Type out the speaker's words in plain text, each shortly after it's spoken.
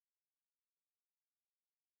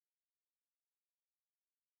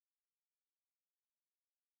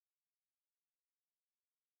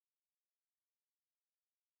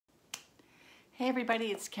Hey everybody,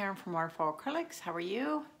 it's Karen from Waterfall Acrylics. How are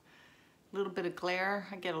you? A little bit of glare.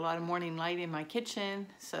 I get a lot of morning light in my kitchen,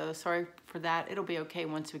 so sorry for that. It'll be okay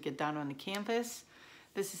once we get done on the canvas.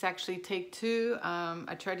 This is actually take two.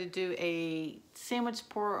 I tried to do a sandwich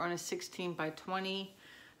pour on a 16 by 20.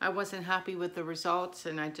 I wasn't happy with the results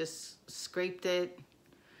and I just scraped it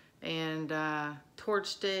and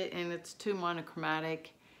torched it, and it's too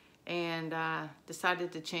monochromatic, and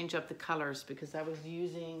decided to change up the colors because I was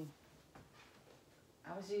using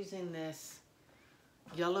this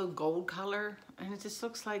yellow gold color and it just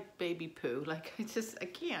looks like baby poo. Like I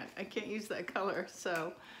can't use that color.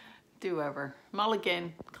 So do over.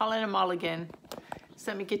 Mulligan, call it a mulligan. Just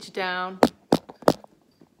let me get you down.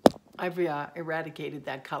 I've eradicated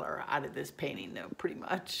that color out of this painting though, pretty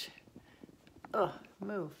much. Oh,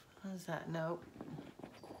 move. How's that? Nope.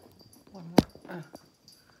 One more.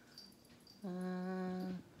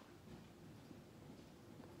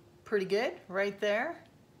 Pretty good right there.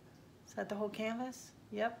 Is that the whole canvas?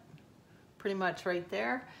 Yep, pretty much right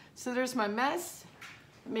there. So there's my mess.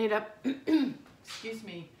 Made up, excuse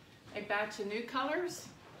me, a batch of new colors.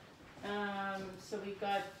 So we've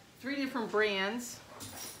got 3 different brands.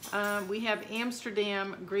 We have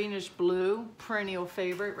Amsterdam Greenish Blue, perennial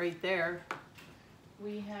favorite right there.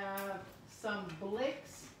 We have some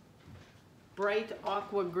Blix Bright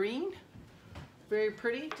Aqua Green, very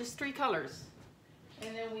pretty, just 3 colors.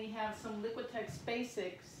 And then we have some Liquitex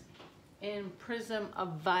Basics in Prism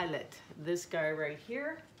of Violet, this guy right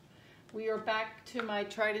here. We are back to my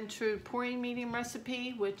tried and true pouring medium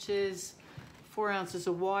recipe, which is 4 ounces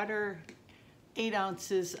of water, 8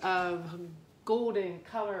 ounces of golden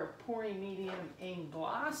color pouring medium in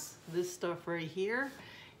gloss, this stuff right here,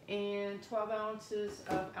 and 12 ounces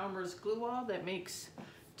of Elmer's glue all. That makes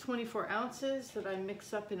 24 ounces that I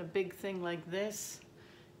mix up in a big thing like this,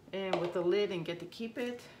 and with the lid, and get to keep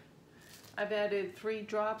it. I've added 3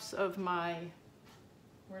 drops of my,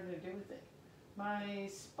 where did I do with it? My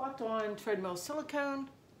Spot On Treadmill Silicone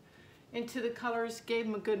into the colors, gave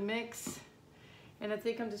them a good mix. And I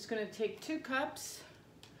think I'm just gonna take 2 cups.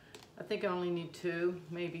 I think I only need 2,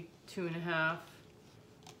 maybe 2.5.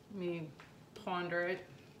 Let me ponder it.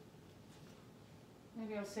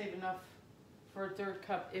 Maybe I'll save enough for a 3rd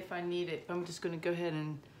cup if I need it. I'm just gonna go ahead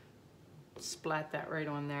and splat that right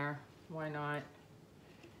on there. Why not?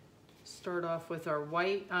 Start off with our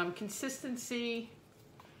white. Consistency,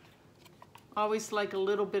 always like a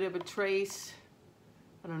little bit of a trace.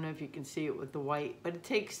 I don't know if you can see it with the white, but it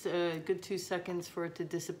takes a good 2 seconds for it to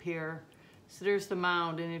disappear. So there's the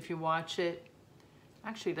mound, and if you watch it,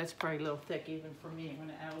 actually that's probably a little thick even for me. I'm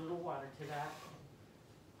gonna add a little water to that.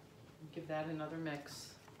 Give that another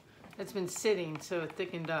mix. It's been sitting, so it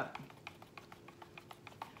thickened up.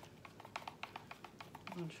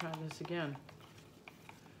 I'll try this again.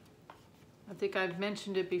 I think I've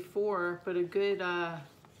mentioned it before, but a good, I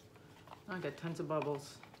got tons of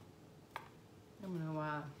bubbles. I'm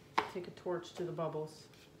gonna take a torch to the bubbles.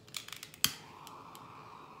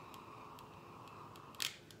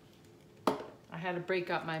 I had to break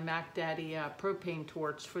up my Mac Daddy propane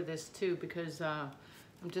torch for this too, because I'm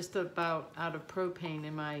just about out of propane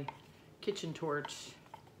in my kitchen torch.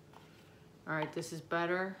 All right, this is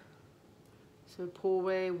better. So pull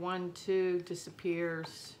away, 1, 2,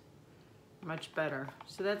 disappears. Much better.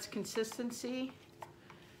 So that's consistency.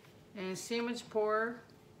 And sandwich pour,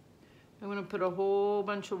 I'm gonna put a whole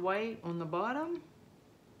bunch of white on the bottom,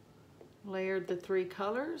 layered the 3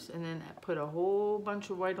 colors, and then put a whole bunch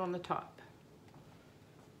of white on the top.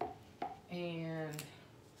 And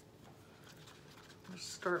let's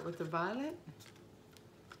start with the violet.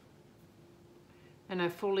 And I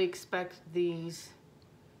fully expect these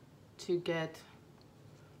to get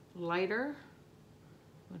lighter,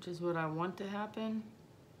 which is what I want to happen.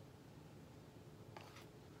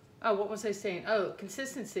 Oh, what was I saying? Oh,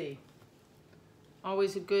 consistency.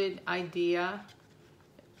 Always a good idea.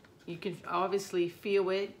 You can obviously feel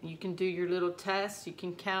it. You can do your little tests. You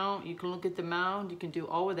can count. You can look at the mound. You can do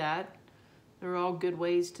all of that. They're all good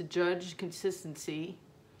ways to judge consistency.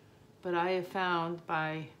 But I have found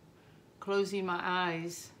by closing my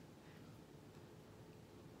eyes,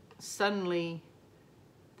 suddenly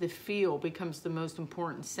the feel becomes the most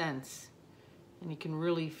important sense, and you can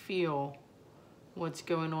really feel what's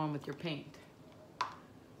going on with your paint.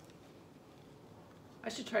 I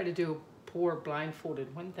should try to do a pour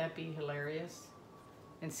blindfolded. Wouldn't that be hilarious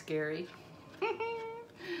and scary?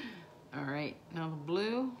 All right, now the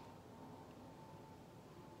blue.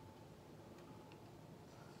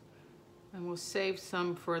 And we'll save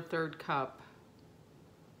some for a 3rd cup.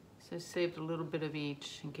 So I saved a little bit of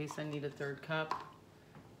each in case I need a 3rd cup.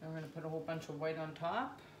 I'm going to put a whole bunch of white on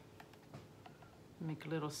top. Make a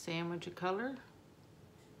little sandwich of color,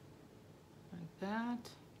 like that.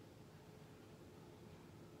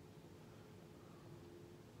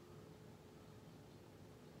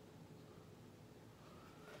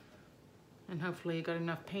 And hopefully you got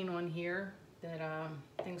enough paint on here that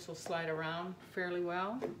things will slide around fairly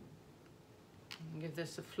well. Give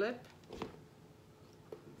this a flip.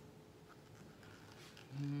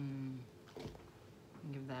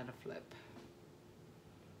 Give that a flip.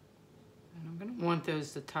 And I'm gonna want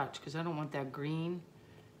those to touch because I don't want that green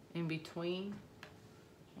in between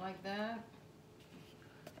like that.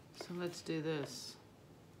 So let's do this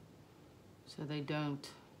so they don't.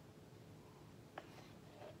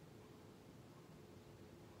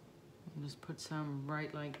 I'll just put some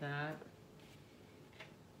right like that.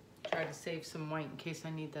 Try to save some white in case I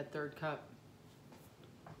need that third cup.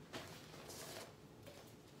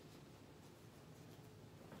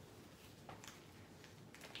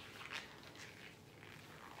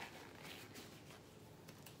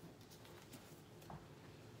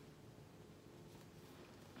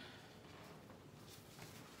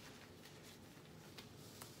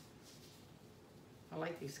 I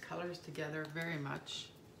like these colors together very much.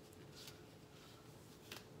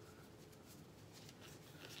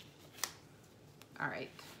 All right.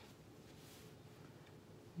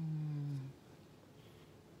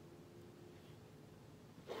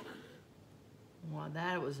 Well,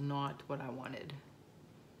 that was not what I wanted.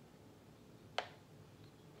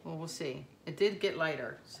 Well, we'll see. It did get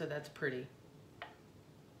lighter, so that's pretty.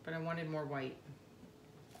 But I wanted more white.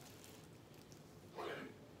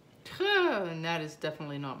 And that is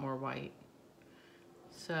definitely not more white.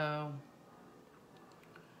 So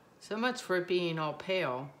much for it being all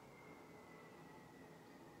pale.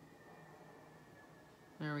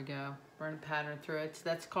 There we go. Run a pattern through it. So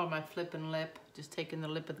that's called my flip and lip. Just taking the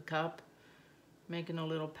lip of the cup, making a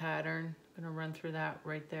little pattern. I'm gonna run through that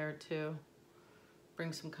right there too.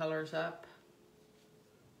 Bring some colors up.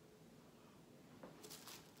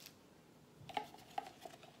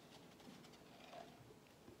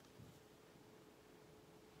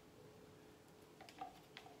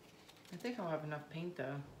 I think I'll have enough paint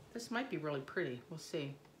though. This might be really pretty. We'll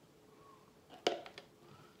see. All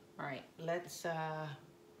right, let's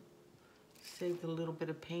save the little bit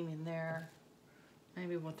of paint in there.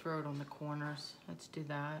 Maybe we'll throw it on the corners. Let's do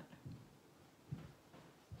that.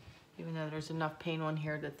 Even though there's enough paint on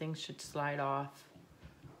here that things should slide off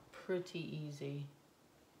pretty easy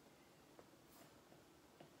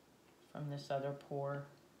from this other pour.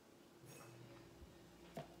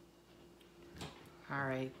 All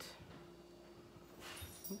right.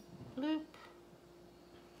 Loop.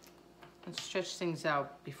 Let's stretch things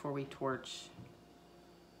out before we torch.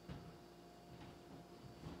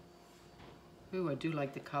 Ooh, I do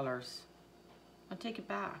like the colors. I'll take it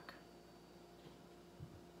back.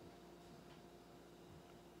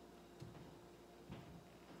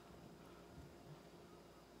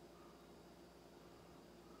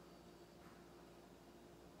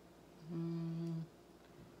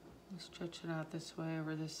 Stretch it out this way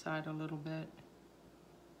over this side a little bit.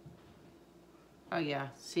 Oh yeah,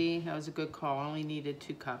 see, that was a good call. I only needed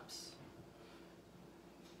 2 cups.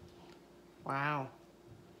 Wow.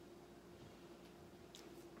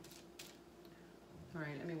 All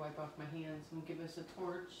right, let me wipe off my hands and we'll give us a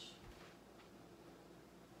torch.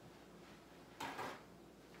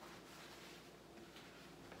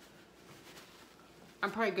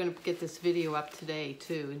 I'm probably going to get this video up today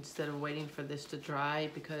too, instead of waiting for this to dry,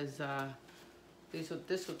 because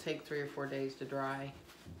this will take 3 or 4 days to dry.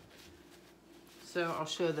 So I'll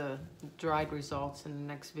show the dried results in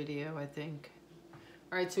the next video, I think.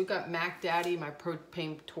 All right, so we've got Mac Daddy, my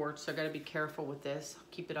propane torch, so I got to be careful with this.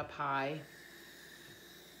 Keep it up high.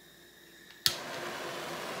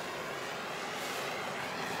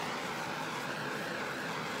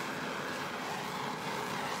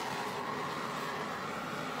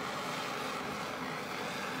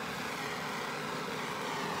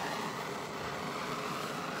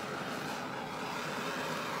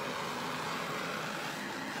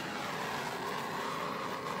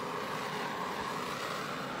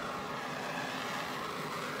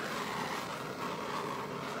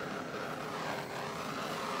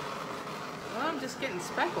 I'm just getting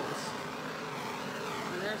speckles.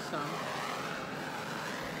 And there's some.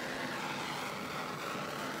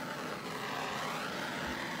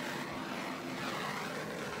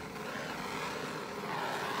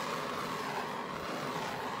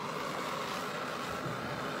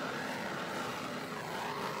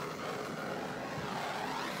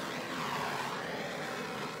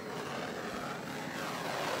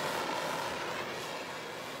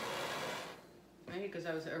 Maybe because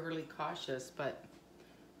I was overly cautious, but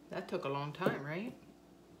That took a long time, right?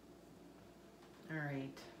 All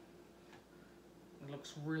right. It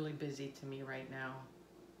looks really busy to me right now.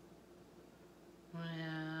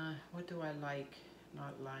 What do I like?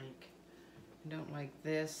 Not like. I don't like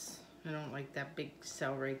this. I don't like that big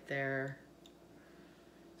cell right there.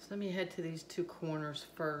 So let me head to these two corners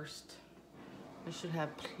first. I should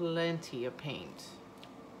have plenty of paint.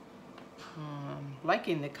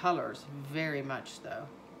 Liking the colors very much though.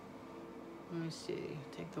 Let me see,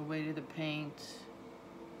 take the weight of the paint.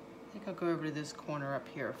 I think I'll go over to this corner up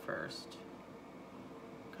here first.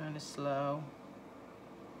 Kind of slow.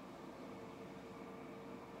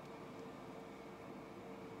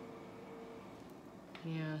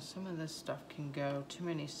 Yeah, some of this stuff can go. Too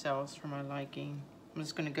many cells for my liking. I'm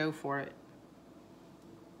just gonna go for it.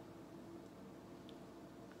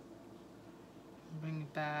 Bring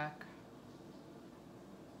it back.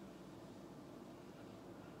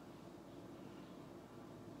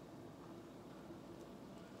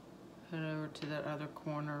 Head over to that other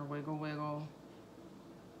corner, wiggle, wiggle.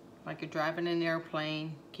 Like you're driving an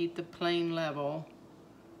airplane. Keep the plane level.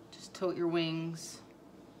 Just tilt your wings.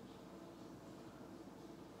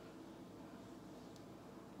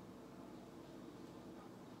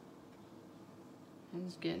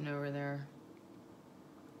 It's getting over there.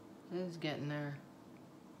 It's getting there.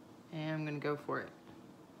 And I'm gonna go for it.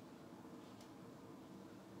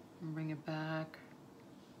 And bring it back.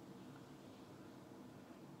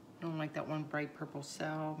 I don't like that one bright purple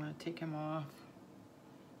cell. I'm gonna take him off.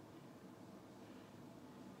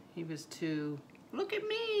 He was too, look at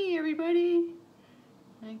me, everybody.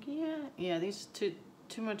 Like, yeah, these too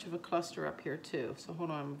much of a cluster up here too. So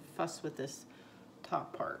hold on, fuss with this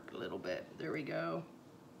top part a little bit. There we go.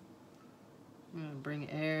 I'm gonna bring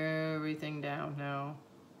everything down now.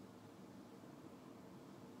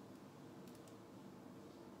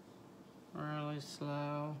 Really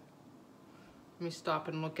slow. Let me stop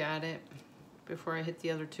and look at it before I hit the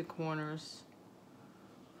other two corners.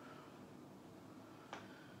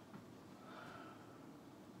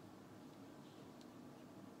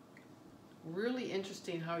 Really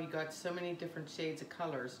interesting how you got so many different shades of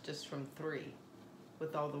colors just from 3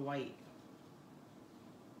 with all the white.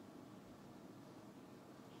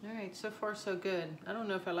 All right, so far so good. I don't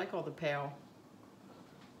know if I like all the pale,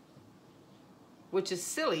 which is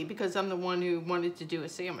silly because I'm the one who wanted to do a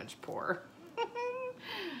sandwich pour.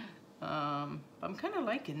 I'm kind of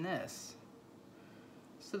liking this.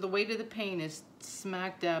 So the weight of the paint is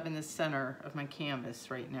smack dab in the center of my canvas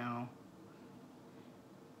right now.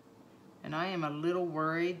 And I am a little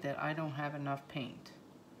worried that I don't have enough paint.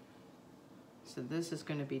 So this is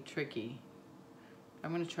going to be tricky.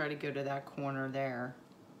 I'm going to try to go to that corner there.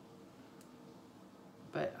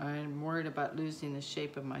 But I'm worried about losing the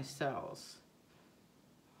shape of my cells.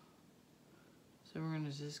 So we're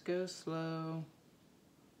going to just go slow,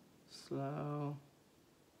 slow.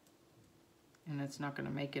 And it's not going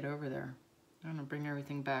to make it over there. I'm going to bring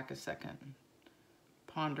everything back a second.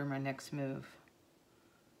 Ponder my next move.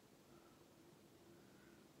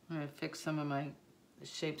 I'm going to fix some of the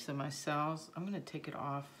shapes of my cells. I'm going to take it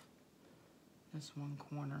off this one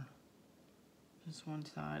corner, this one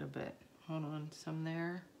side a bit. Hold on, some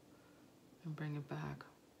there, and bring it back.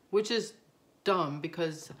 Which is dumb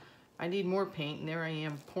because I need more paint, and there I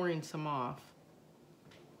am pouring some off.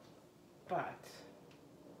 But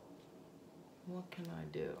what can I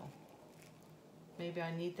do? Maybe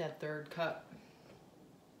I need that third cup.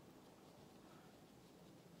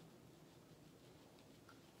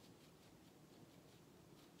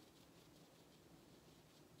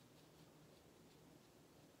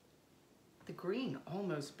 The green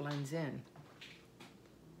almost blends in.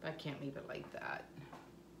 I can't leave it like that.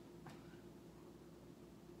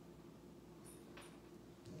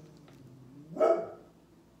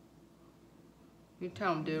 You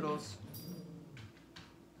tell him, Doodles.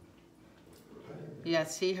 Yeah,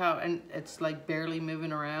 see how, and it's like barely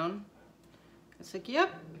moving around? It's like,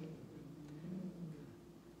 yep.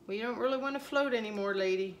 Well, you don't really want to float anymore,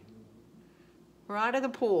 lady. We're out of the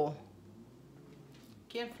pool.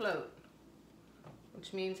 Can't float.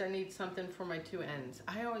 Which means I need something for my two ends.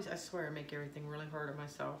 I swear I make everything really hard on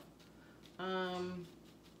myself.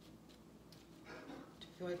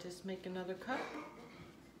 Do I just make another cup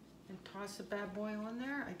and toss a bad boy on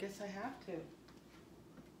there? I guess I have to.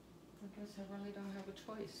 I guess I really don't have a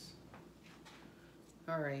choice.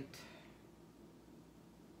 All right.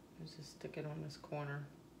 Let's just stick it on this corner.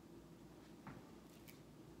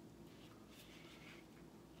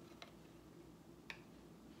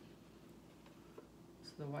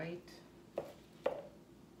 So the white.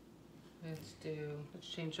 Let's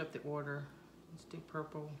change up the order. Let's do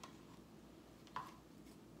purple.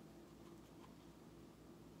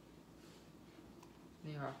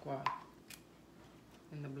 the aqua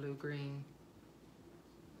and the blue-green.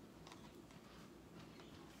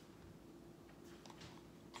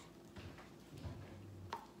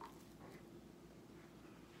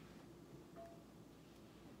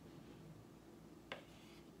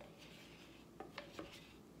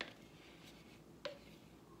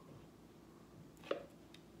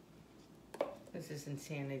 This is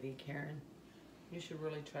insanity, Karen. You should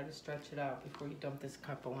really try to stretch it out before you dump this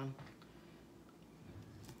cup on.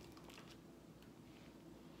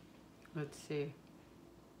 Let's see.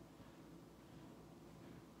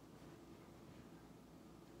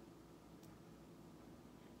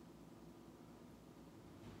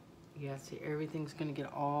 Yeah, see, everything's gonna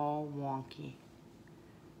get all wonky.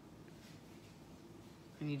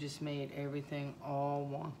 And you just made everything all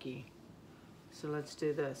wonky. So let's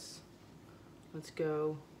do this. Let's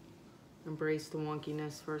go embrace the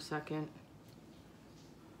wonkiness for a second.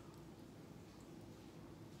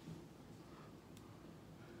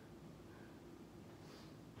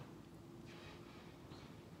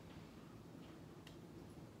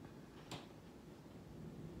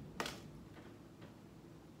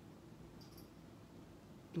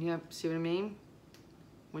 Yep, see what I mean?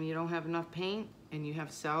 When you don't have enough paint and you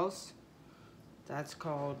have cells, that's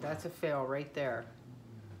a fail right there.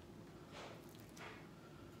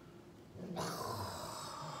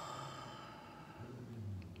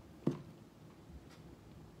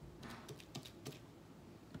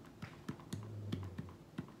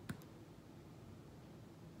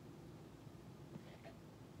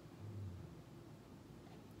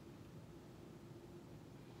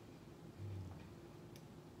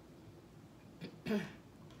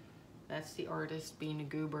 That's the artist being a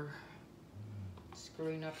goober,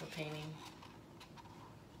 screwing up a painting.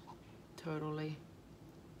 Totally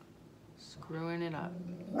screwing it up.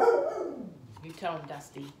 You tell him,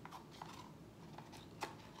 Dusty.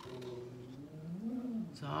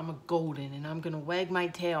 So I'm a golden and I'm gonna wag my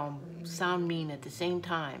tail and sound mean at the same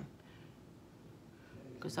time.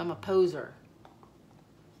 Because I'm a poser.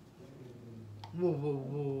 Whoa, whoa,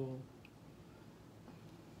 whoa.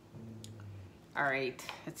 All right,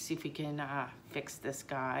 let's see if we can fix this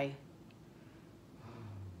guy.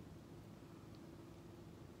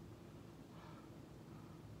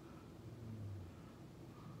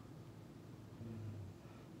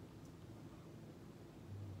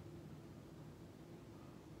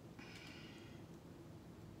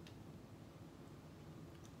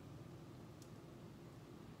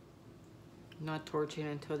 Not torching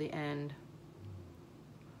until the end.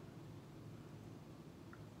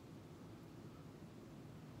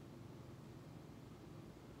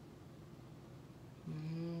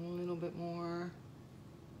 A little bit more.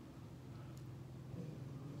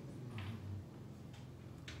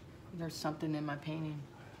 There's something in my painting.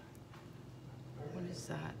 What is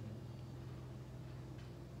that?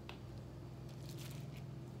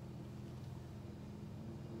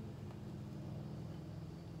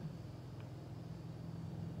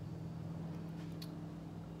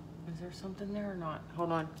 Is there something there or not?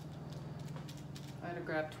 Hold on. I had to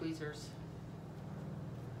grab tweezers.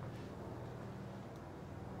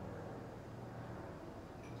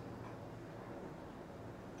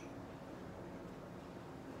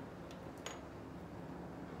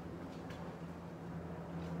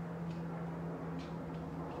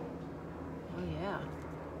 Oh yeah.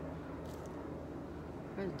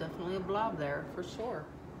 There's definitely a blob there for sure.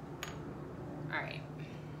 All right.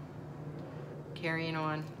 Carrying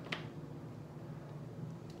on.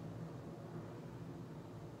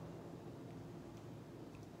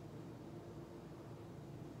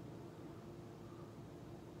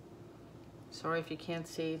 Sorry if you can't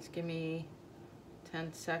see, it's give me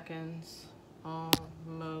 10 seconds.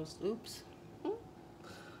 Almost, oops.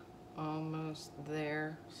 Almost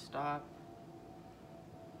there, stop.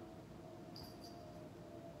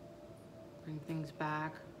 Bring things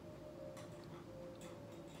back.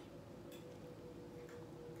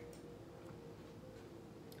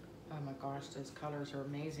 Oh my gosh, those colors are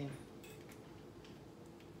amazing.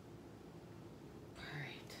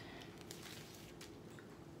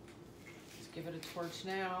 Give it a torch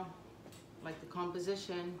now, like the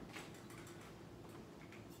composition.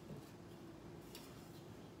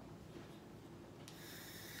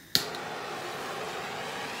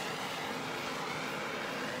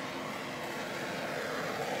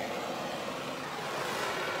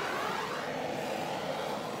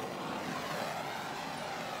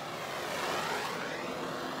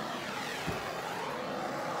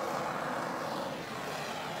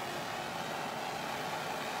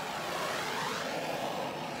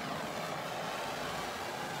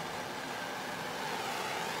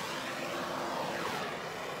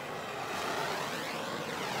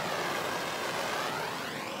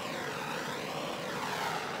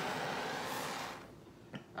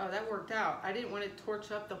 that worked out. I didn't want to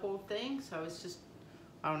torch up the whole thing, so I was just,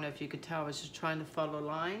 I don't know if you could tell, I was just trying to follow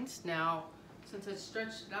lines. Now, since I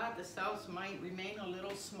stretched it out, the cells might remain a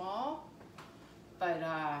little small, but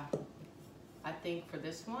I think for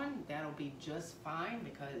this one, that'll be just fine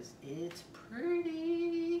because it's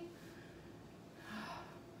pretty.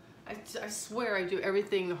 I swear I do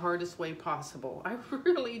everything the hardest way possible. I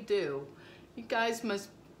really do. You guys must,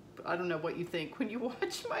 I don't know what you think when you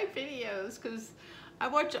watch my videos, because I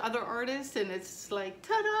watch other artists and it's like,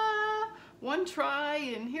 ta-da, one try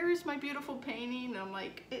and here's my beautiful painting. I'm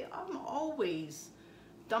like, I'm always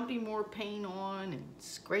dumping more paint on and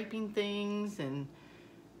scraping things and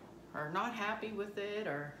are not happy with it,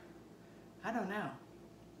 or I don't know.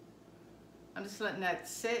 I'm just letting that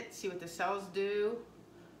sit, see what the cells do.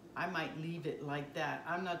 I might leave it like that.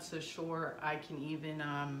 I'm not so sure I can even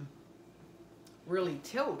really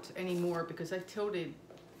tilt anymore because I tilted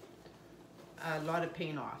a lot of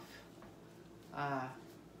paint off.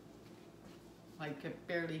 Like I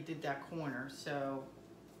barely did that corner. So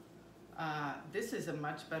this is a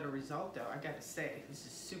much better result though, I gotta say. This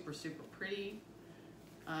is super, super pretty.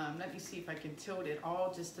 Let me see if I can tilt it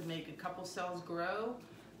all just to make a couple cells grow.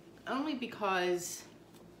 Only because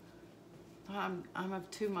I'm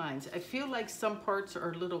of two minds. I feel like some parts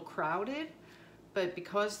are a little crowded, but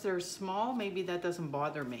because they're small, maybe that doesn't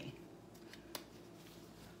bother me.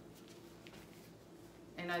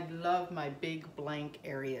 And I love my big blank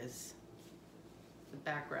areas, the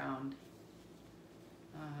background.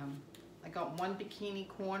 I got one bikini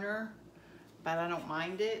corner, but I don't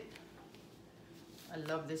mind it. I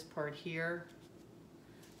love this part here.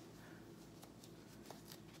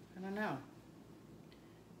 I don't know.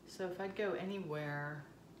 So if I'd go anywhere,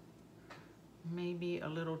 maybe a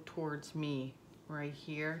little towards me right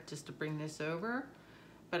here, just to bring this over.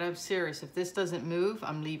 But I'm serious, if this doesn't move,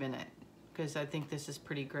 I'm leaving it because I think this is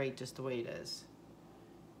pretty great just the way it is.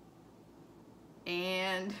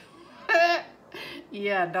 And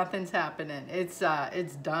yeah, nothing's happening. It's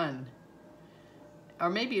done. Or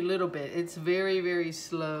maybe a little bit. It's very, very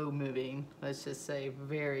slow moving. Let's just say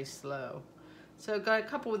very slow. So got a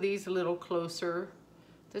couple of these a little closer.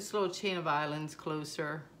 This little chain of islands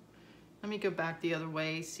closer. Let me go back the other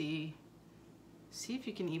way, see if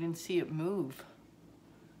you can even see it move.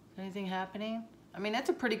 Anything happening? I mean, that's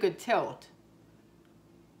a pretty good tilt.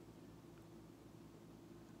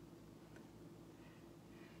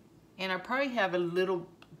 And I probably have a little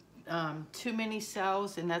too many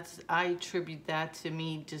cells, and I attribute that to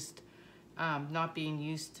me just not being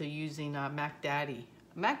used to using Mac Daddy.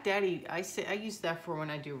 Mac Daddy, I use that for when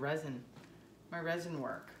I do resin, my resin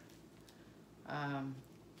work.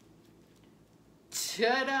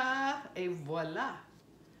 Ta-da! Et voilà!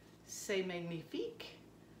 C'est magnifique.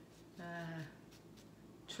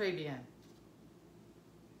 Très bien.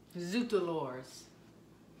 Zut alors.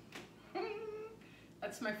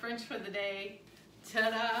 That's my French for the day.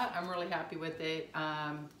 Ta-da! I'm really happy with it.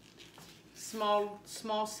 Small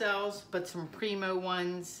cells, but some primo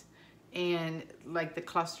ones. And like the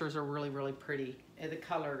clusters are really, really pretty. And the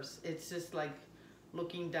colors, it's just like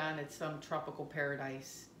looking down at some tropical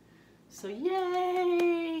paradise. So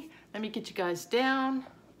yay! Let me get you guys down.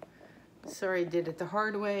 Sorry I did it the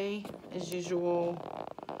hard way, as usual.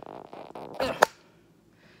 Ugh.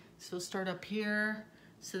 So start up here.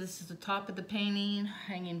 So this is the top of the painting,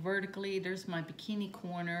 hanging vertically. There's my bikini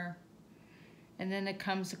corner. And then it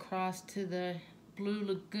comes across to the blue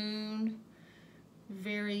lagoon.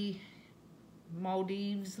 Very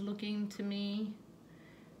Maldives looking to me.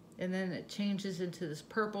 And then it changes into this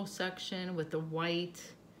purple section with the white.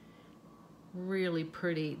 Really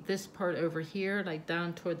pretty. This part over here, like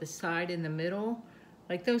down toward the side in the middle,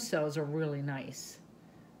 like those cells are really nice.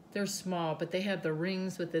 They're small, but they have the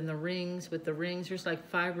rings within the rings with the rings. There's like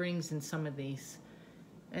 5 rings in some of these.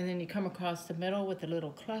 And then you come across the middle with a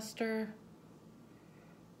little cluster.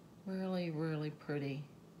 Really, really pretty.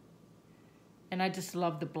 And I just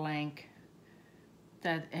love the blank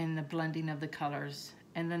that and the blending of the colors.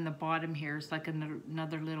 And then the bottom here is like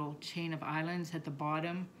another little chain of islands at the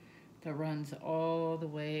bottom that runs all the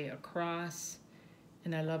way across.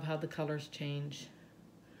 And I love how the colors change.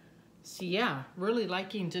 So yeah, really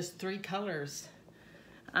liking just 3 colors.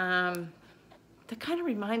 That kind of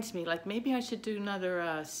reminds me, like maybe I should do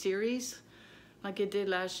another series like I did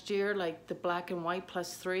last year, like the black and white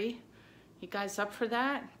plus 3. You guys up for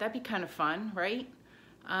that? That'd be kind of fun, right?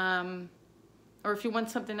 Or if you want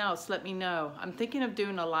something else, let me know. I'm thinking of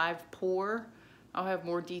doing a live pour. I'll have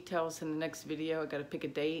more details in the next video. I gotta pick a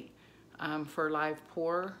date for a live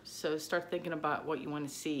pour. So start thinking about what you want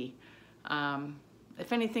to see.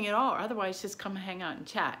 If anything at all, otherwise just come hang out and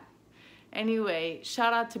chat. Anyway,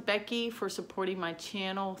 shout out to Becky for supporting my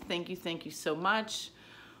channel. Thank you so much.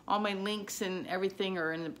 All my links and everything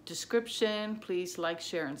are in the description. Please like,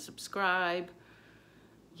 share, and subscribe.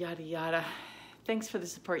 Yada, yada. Thanks for the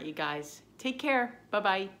support, you guys. Take care.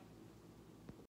 Bye-bye.